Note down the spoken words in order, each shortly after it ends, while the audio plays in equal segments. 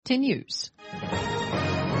continues.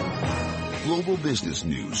 Global business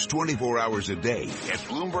news 24 hours a day at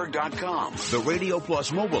Bloomberg.com, the Radio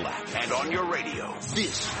Plus mobile app, and on your radio.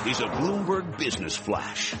 This is a Bloomberg Business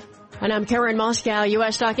Flash. And I'm Karen Moscow.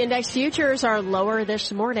 U.S. stock index futures are lower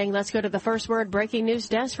this morning. Let's go to the First Word breaking news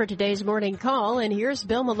desk for today's morning call. And here's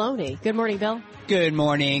Bill Maloney. Good morning, Bill. Good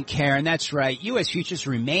morning, Karen. That's right. U.S. futures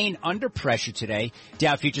remain under pressure today.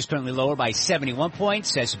 Dow futures currently lower by 71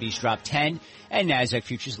 points. S&P's dropped 10. And NASDAQ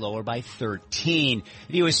futures lower by 13.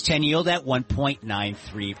 The U.S. 10 yield at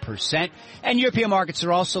 1.93%. And European markets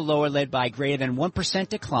are also lower, led by greater than 1%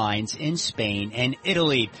 declines in Spain and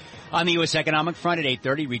Italy. On the U.S. economic front at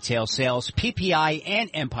 8:30, retail sales, PPI, and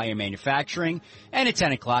Empire Manufacturing. And at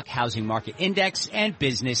 10 o'clock, housing market index and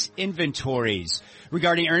business inventories.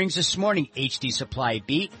 Regarding earnings this morning, HD Supply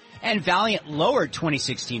beat and Valiant lowered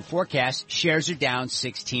 2016 forecast. Shares are down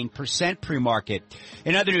 16% pre-market.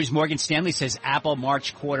 In other news, Morgan Stanley says Apple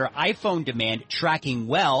March quarter iPhone demand tracking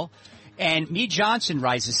well. And Mead Johnson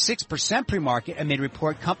rises 6% pre-market amid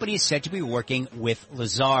report company is said to be working with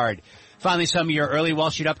Lazard. Finally, some of your early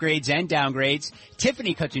Wall Street upgrades and downgrades.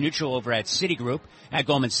 Tiffany cut to neutral over at Citigroup. At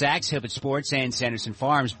Goldman Sachs, Hibbett Sports and Sanderson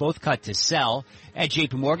Farms both cut to sell. At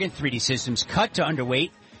JP Morgan, 3D Systems cut to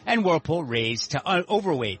underweight. And Whirlpool raised to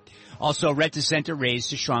overweight. Also, Rent-A-Center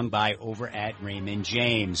raised to strong buy over at Raymond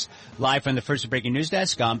James. Live from the First Breaking News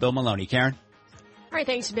Desk, I'm Bill Maloney. Karen? All right,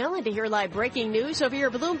 thanks, Bill. And to hear live breaking news over your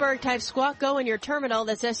Bloomberg, type Squawk Go in your terminal.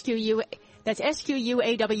 That's SQU. That's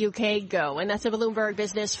SQUAWK Go, and that's a Bloomberg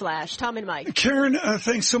Business Flash. Tom and Mike. Karen,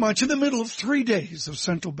 thanks so much. In the middle of 3 days of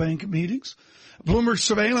central bank meetings, Bloomberg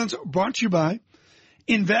Surveillance brought to you by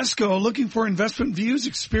Invesco. Looking for investment views,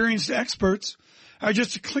 experienced experts are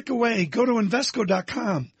just a click away. Go to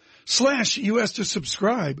Invesco.com/US to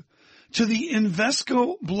subscribe to the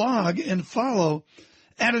Invesco blog and follow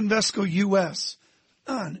at Invesco US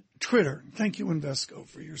on Twitter. Thank you, Invesco,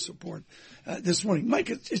 for your support this morning.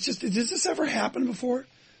 Mike, it's just, does this ever happen before?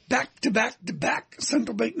 Back-to-back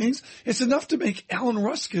central bank meetings? It's enough to make Alan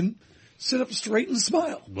Ruskin sit up straight and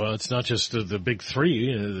smile. Well, it's not just the big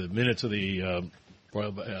three. The minutes of the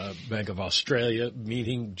Royal Bank of Australia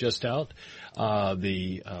meeting just out.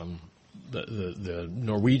 The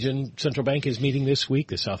Norwegian Central Bank is meeting this week,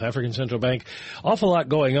 the South African Central Bank. Awful lot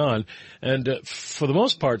going on. And for the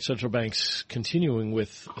most part, central banks continuing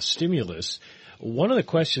with stimulus. One of the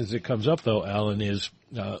questions that comes up, though, Alan, is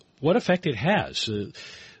what effect it has.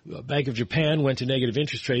 Bank of Japan went to negative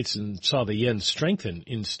interest rates and saw the yen strengthen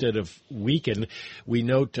instead of weaken. We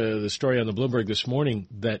note the story on the Bloomberg this morning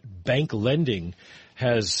that bank lending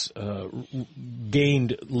has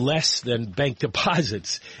gained less than bank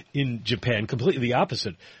deposits in Japan, completely the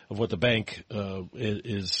opposite of what the bank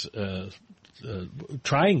is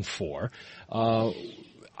trying for.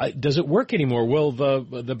 Does it work anymore? Will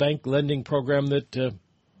the bank lending program that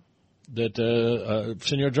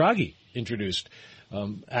Senor Draghi introduced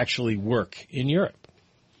actually work in Europe?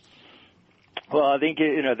 Well, I think,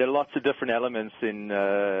 there are lots of different elements in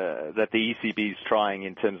that the ECB is trying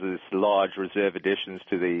in terms of this large reserve additions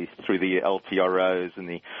through the LTROs and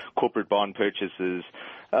the corporate bond purchases.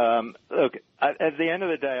 Look, at the end of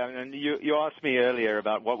the day, I mean, you asked me earlier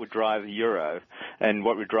about what would drive the euro and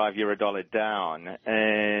what would drive euro dollar down,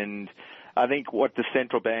 and I think what the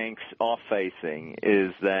central banks are facing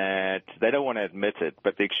is that they don't want to admit it,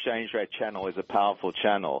 but the exchange rate channel is a powerful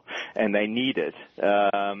channel, and they need it.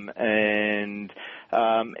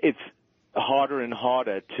 It's harder and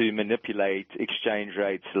harder to manipulate exchange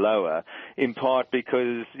rates lower, in part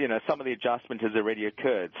because, some of the adjustment has already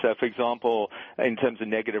occurred. So, for example, in terms of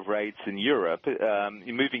negative rates in Europe,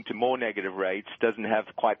 moving to more negative rates doesn't have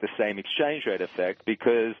quite the same exchange rate effect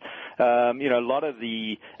because, a lot of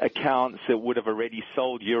the accounts that would have already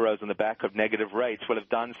sold euros on the back of negative rates will have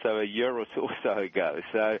done so a year or so ago.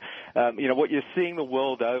 So, what you're seeing the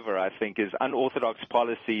world over, I think, is unorthodox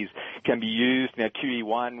policies can be used.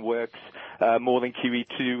 QE1 works more than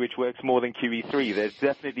QE2, which works more than QE3. There's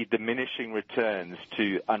definitely diminishing returns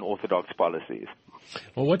to unorthodox policies.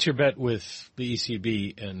 Well, what's your bet with the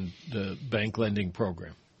ECB and the bank lending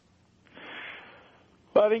program?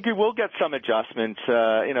 Well, I think we will get some adjustments.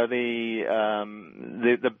 The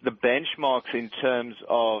benchmarks in terms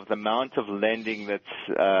of the amount of lending that's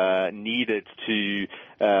needed to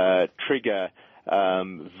trigger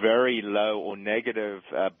very low or negative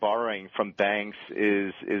borrowing from banks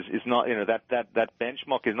is not, that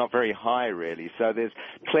benchmark is not very high really. So there's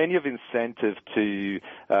plenty of incentive to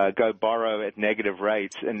go borrow at negative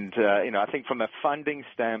rates. And, I think from a funding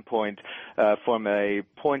standpoint, from a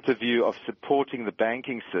point of view of supporting the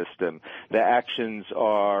banking system, the actions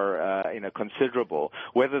are, considerable.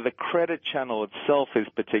 Whether the credit channel itself is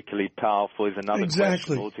particularly powerful is another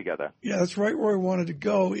question altogether. Yeah, that's right where I wanted to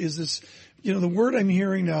go is this, the word I'm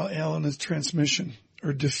hearing now, Alan, is transmission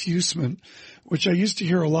or diffusement, which I used to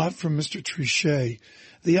hear a lot from Mr. Trichet.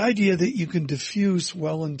 The idea that you can diffuse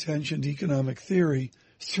well-intentioned economic theory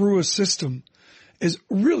through a system is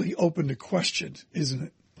really open to question, isn't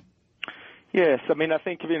it? Yes, I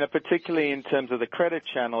think, particularly in terms of the credit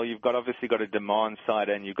channel, you've obviously got a demand side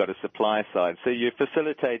and you've got a supply side. So you're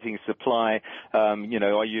facilitating supply, are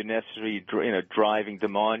you necessarily, driving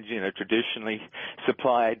demand? Traditionally,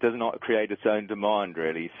 supply does not create its own demand,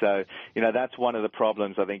 really. So, that's one of the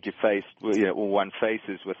problems I think one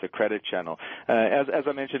faces with the credit channel. As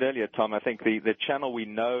I mentioned earlier, Tom, I think the channel we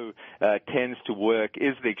know tends to work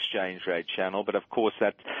is the exchange rate channel, but of course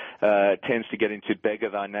that tends to get into beggar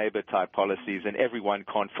thy neighbor type policies, and everyone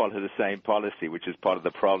can't follow the same policy, which is part of the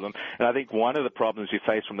problem. And I think one of the problems we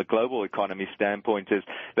face from the global economy standpoint is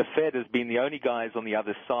the Fed has been the only guys on the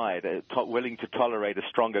other side willing to tolerate a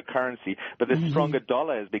stronger currency, but the stronger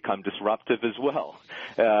dollar has become disruptive as well,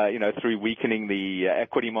 through weakening the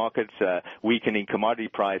equity markets, weakening commodity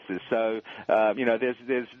prices. So,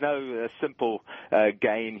 there's no simple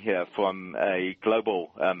gain here from a global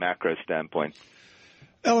macro standpoint.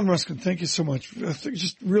 Alan Ruskin, thank you so much.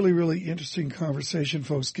 Just really, really interesting conversation,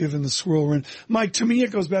 folks, given the swirl we're in. Mike, to me,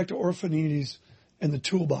 it goes back to Orphanides and the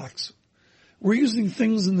toolbox. We're using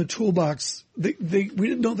things in the toolbox. We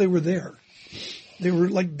didn't know they were there. They were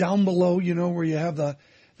like down below, where you have the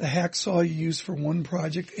hacksaw you used for one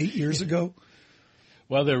project 8 years ago.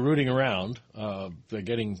 Well, they're rooting around. They're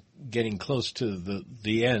getting close to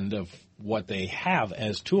the end of what they have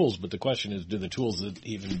as tools, but the question is, do the tools that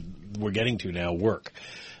even we're getting to now work?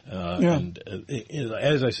 And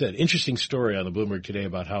as I said, interesting story on the Bloomberg today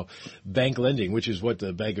about how bank lending, which is what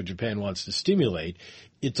the Bank of Japan wants to stimulate,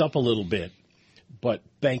 it's up a little bit. But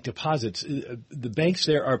bank deposits, the banks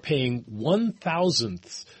there are paying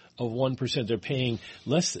 1/1000th of 1%. They're paying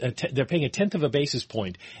they're paying 1/10 of a basis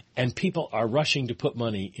point, and people are rushing to put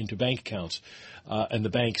money into bank accounts. And the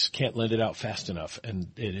banks can't lend it out fast enough, and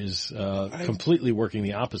it is completely working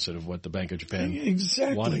the opposite of what the Bank of Japan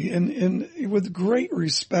wanted. And with great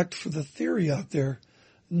respect for the theory out there,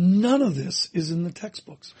 none of this is in the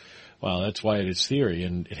textbooks. Well, that's why it is theory,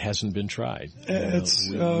 and it hasn't been tried.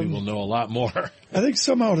 We will know a lot more. I think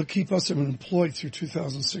somehow to keep us employed through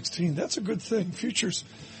 2016, that's a good thing. Futures,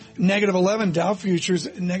 -11, Dow futures,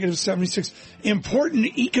 -76.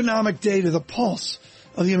 Important economic data, the pulse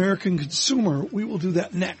of the American consumer. We will do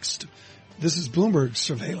that next. This is Bloomberg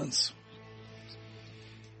Surveillance.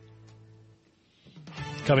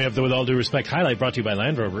 Coming up, though, with all due respect, highlight brought to you by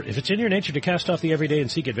Land Rover. If it's in your nature to cast off the everyday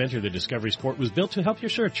and seek adventure, the Discovery Sport was built to help your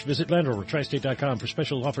search. Visit LandRover, TriState.com for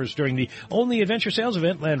special offers during the only adventure sales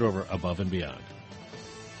event, Land Rover, Above and Beyond.